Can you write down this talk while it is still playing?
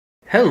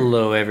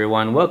Hello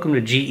everyone, welcome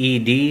to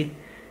GED.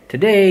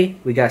 Today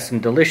we got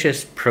some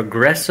delicious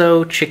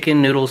Progresso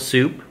chicken noodle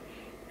soup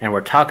and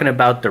we're talking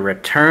about the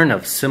return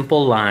of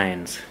simple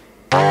lines.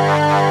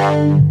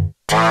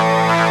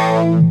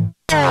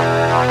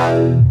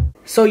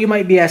 So you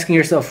might be asking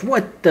yourself,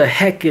 what the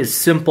heck is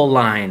simple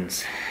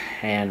lines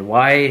and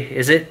why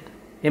is it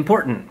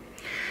important?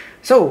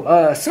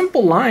 So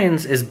simple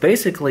lines is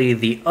basically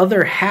the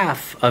other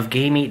half of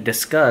Game Eat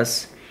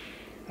Discuss,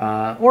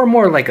 or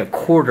more like a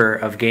quarter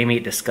of Game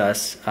Eat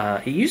Discuss.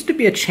 It used to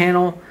be a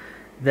channel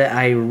that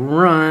I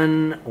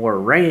ran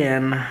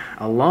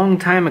a long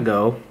time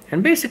ago,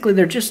 and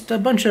they're just a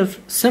bunch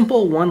of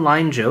simple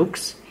one-line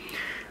jokes,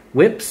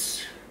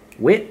 whips,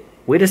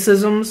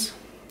 witticisms,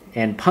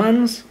 and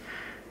puns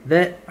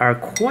that are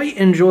quite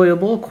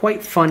enjoyable,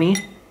 quite funny,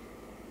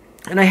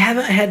 and I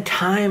haven't had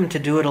time to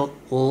do it a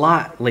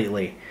lot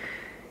lately.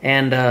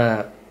 And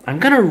I'm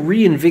gonna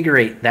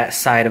reinvigorate that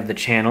side of the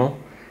channel.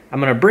 I'm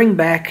going to bring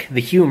back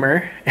the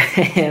humor,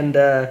 and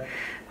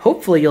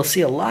hopefully you'll see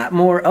a lot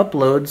more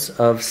uploads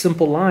of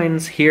simple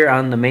lines here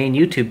on the main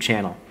YouTube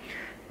channel.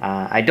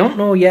 I don't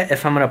know yet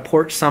if I'm going to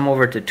port some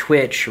over to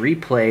Twitch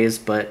replays,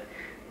 but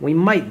we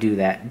might do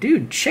that.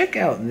 Dude, check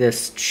out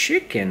this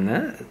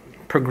chicken.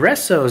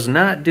 Progresso's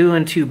not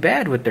doing too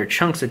bad with their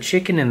chunks of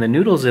chicken and the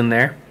noodles in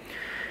there.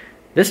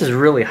 This is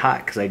really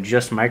hot because I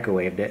just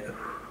microwaved it.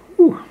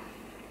 Whew.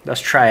 Let's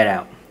try it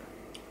out.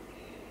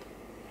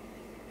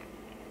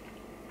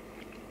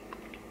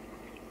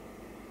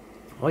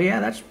 Oh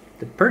yeah, that's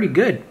pretty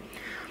good.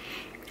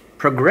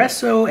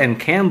 Progresso and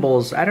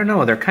Campbell's, I don't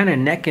know, they're kind of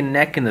neck and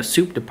neck in the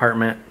soup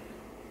department.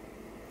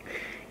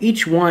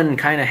 Each one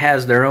kind of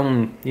has their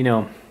own,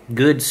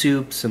 good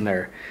soups and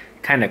their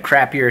kind of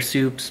crappier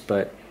soups,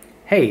 but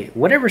hey,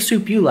 whatever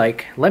soup you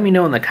like, let me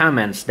know in the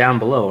comments down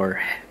below,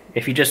 or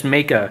if you just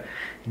make a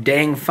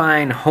dang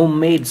fine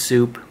homemade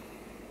soup,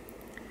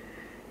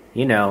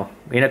 in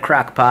a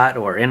crock pot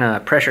or in a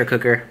pressure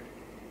cooker,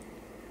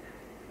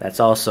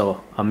 that's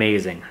also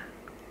amazing.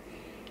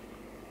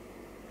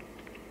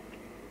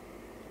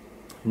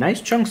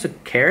 Nice chunks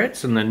of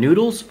carrots and the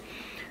noodles.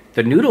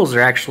 The noodles are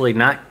actually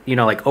not,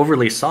 like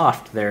overly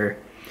soft. They're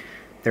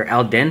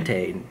al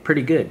dente and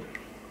pretty good.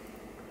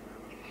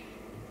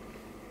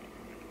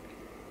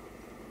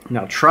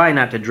 Now try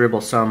not to dribble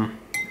some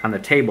on the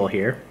table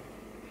here.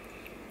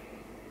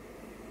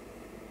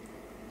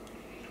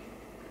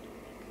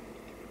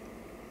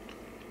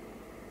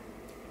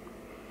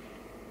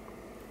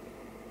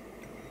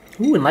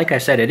 Ooh, and like I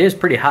said, it is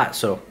pretty hot,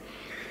 so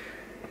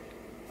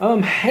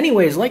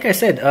anyways, like I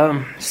said,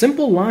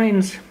 simple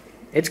lines,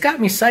 it's got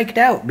me psyched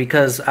out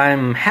because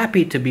I'm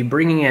happy to be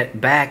bringing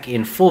it back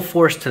in full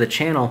force to the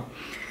channel.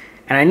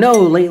 And I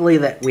know lately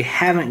that we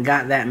haven't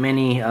got that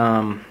many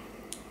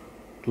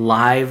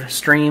live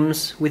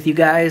streams with you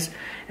guys,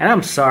 and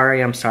I'm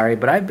sorry,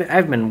 but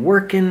I've been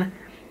working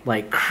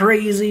like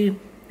crazy,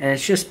 and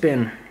it's just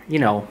been,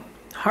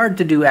 hard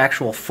to do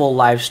actual full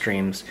live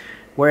streams,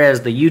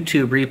 whereas the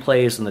YouTube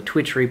replays and the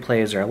Twitch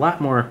replays are a lot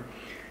more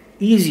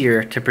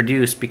easier to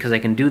produce because I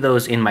can do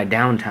those in my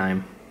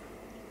downtime.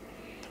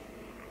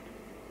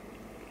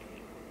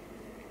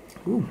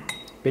 Ooh,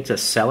 bits of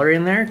celery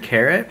in there,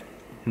 carrot,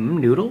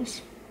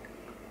 noodles.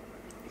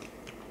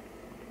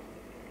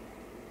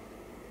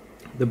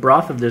 The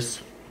broth of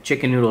this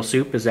chicken noodle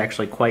soup is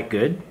actually quite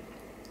good.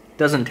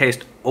 Doesn't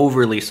taste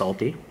overly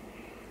salty.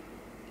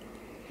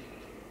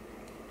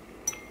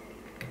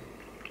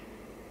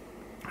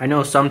 I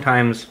know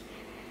sometimes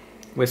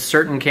with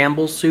certain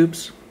Campbell's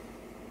soups,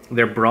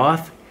 their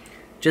broth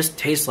just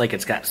tastes like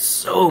it's got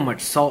so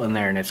much salt in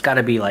there, and it's got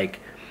to be like,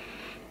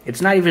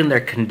 it's not even their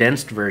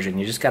condensed version.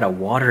 You just got to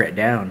water it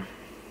down.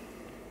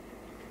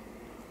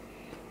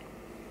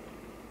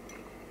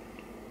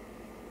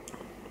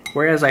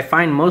 Whereas I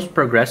find most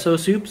Progresso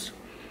soups,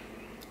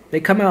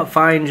 they come out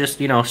fine just,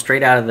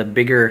 straight out of the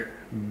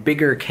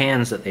bigger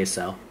cans that they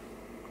sell.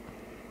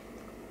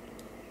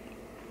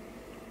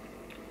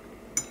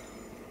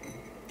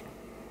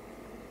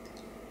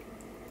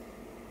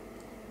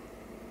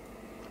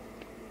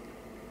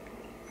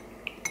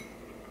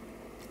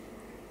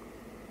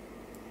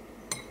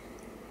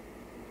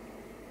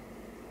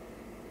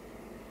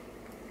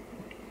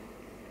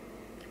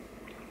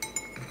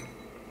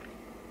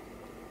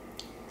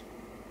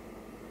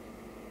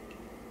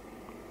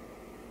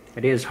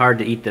 It is hard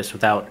to eat this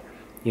without,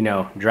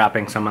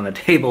 dropping some on the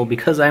table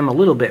because I'm a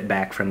little bit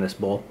back from this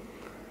bowl.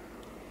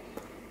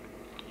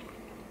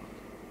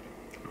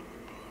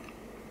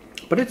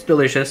 But it's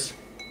delicious.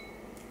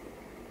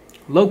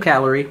 Low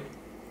calorie.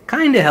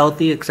 Kind of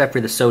healthy except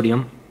for the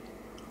sodium.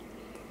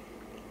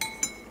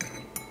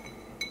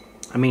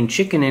 I mean,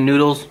 chicken and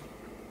noodles,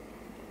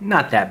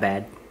 not that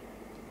bad.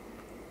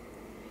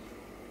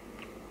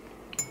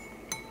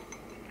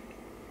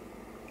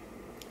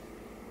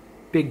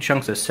 Big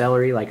chunks of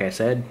celery, like I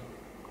said.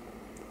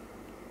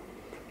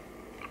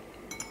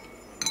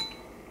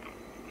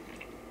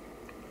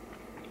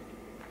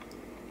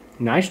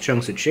 Nice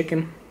chunks of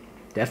chicken,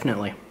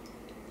 definitely.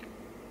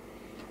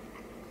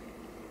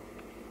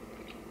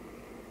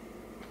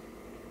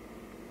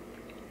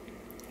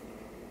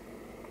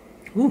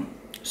 Ooh.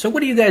 So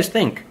what do you guys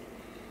think?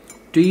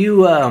 Do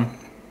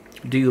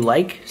you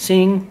like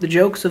seeing the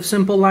jokes of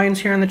simple lines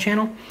here on the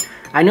channel?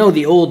 I know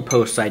the old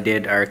posts I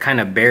did are kind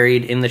of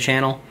buried in the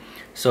channel,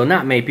 so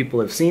not many people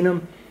have seen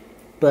them.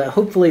 But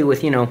hopefully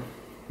with,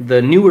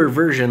 the newer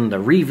version, the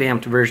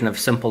revamped version of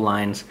Simple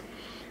Lines,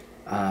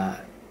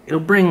 it'll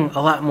bring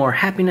a lot more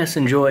happiness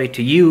and joy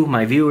to you,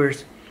 my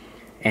viewers.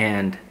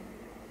 And,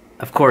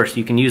 of course,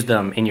 you can use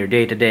them in your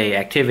day-to-day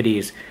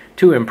activities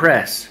to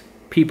impress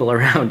people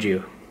around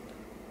you.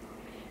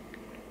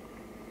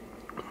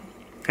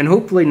 And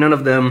hopefully none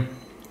of them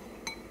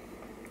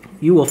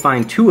you will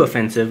find too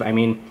offensive. I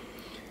mean,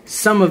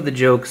 some of the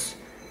jokes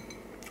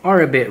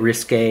are a bit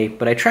risque,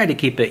 but I try to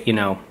keep it,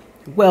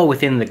 well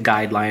within the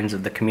guidelines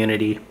of the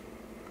community.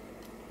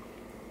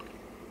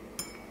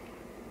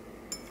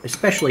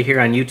 Especially here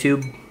on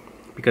YouTube,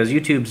 because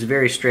YouTube's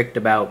very strict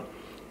about,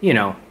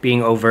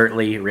 being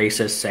overtly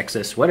racist,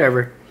 sexist,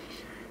 whatever.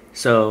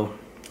 So,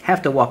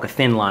 have to walk a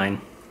thin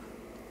line.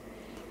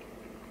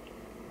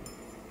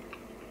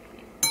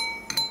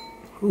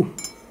 Ooh,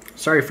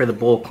 sorry for the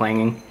bowl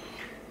clanging.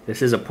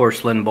 This is a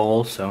porcelain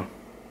bowl, so.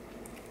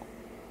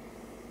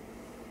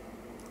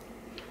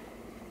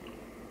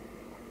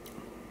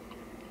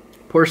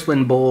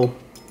 Porcelain bowl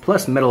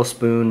plus metal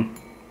spoon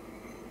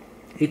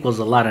equals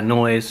a lot of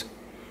noise.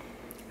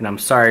 And I'm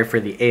sorry for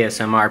the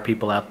ASMR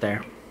people out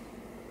there.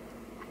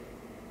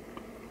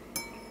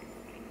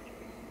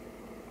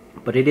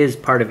 But it is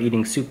part of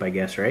eating soup, I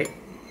guess, right?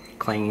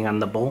 Clanging on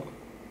the bowl.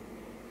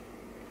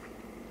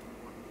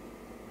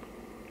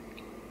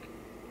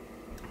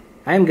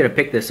 I am going to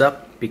pick this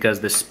up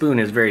because the spoon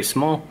is very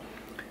small.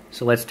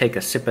 So let's take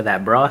a sip of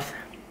that broth.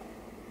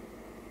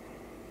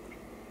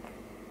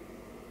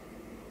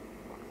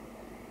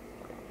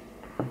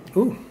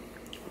 Ooh.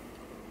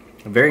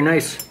 Very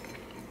nice.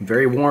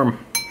 Very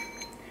warm.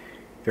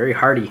 Very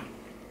hearty.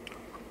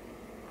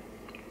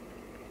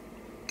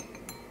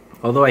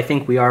 Although I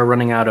think we are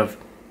running out of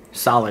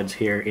solids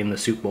here in the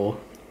soup bowl.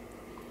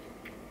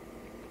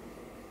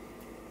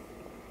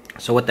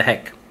 So what the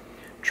heck?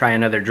 Try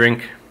another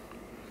drink.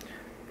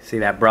 See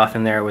that broth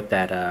in there with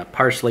that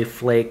parsley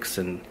flakes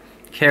and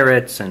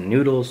carrots and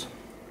noodles.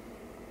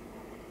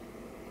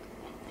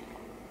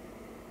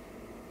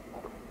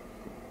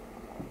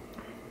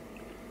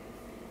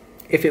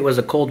 If it was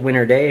a cold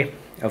winter day,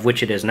 of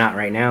which it is not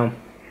right now,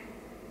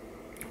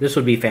 this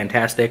would be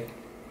fantastic.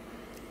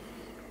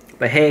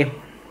 But hey,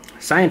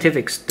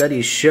 scientific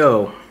studies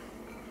show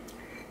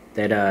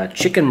that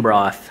chicken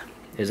broth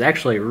is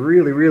actually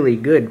really, really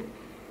good,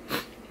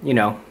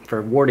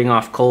 for warding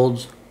off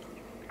colds,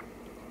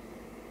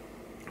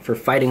 for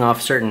fighting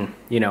off certain,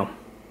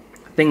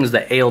 things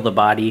that ail the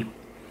body.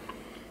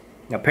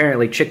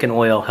 Apparently chicken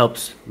oil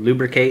helps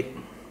lubricate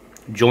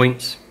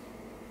joints,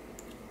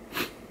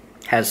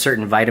 has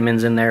certain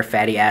vitamins in there,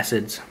 fatty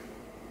acids.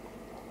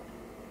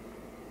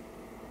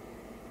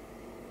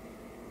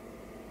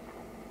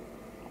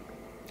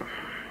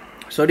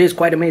 So it is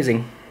quite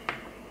amazing.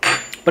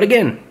 But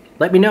again,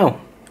 let me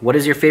know, what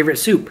is your favorite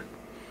soup?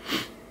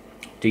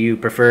 Do you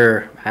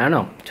prefer, I don't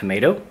know,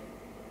 tomato,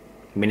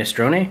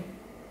 minestrone,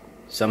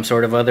 some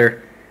sort of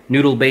other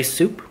noodle-based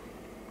soup?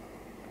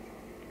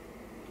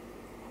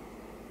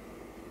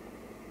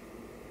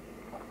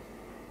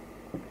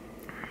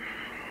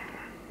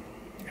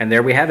 And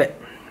there we have it.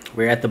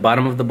 We're at the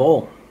bottom of the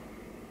bowl.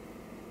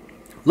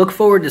 Look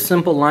forward to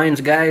Simple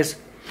Lines, guys.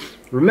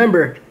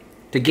 Remember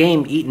to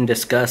game, eat, and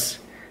discuss.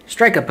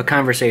 Strike up a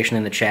conversation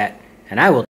in the chat, and I will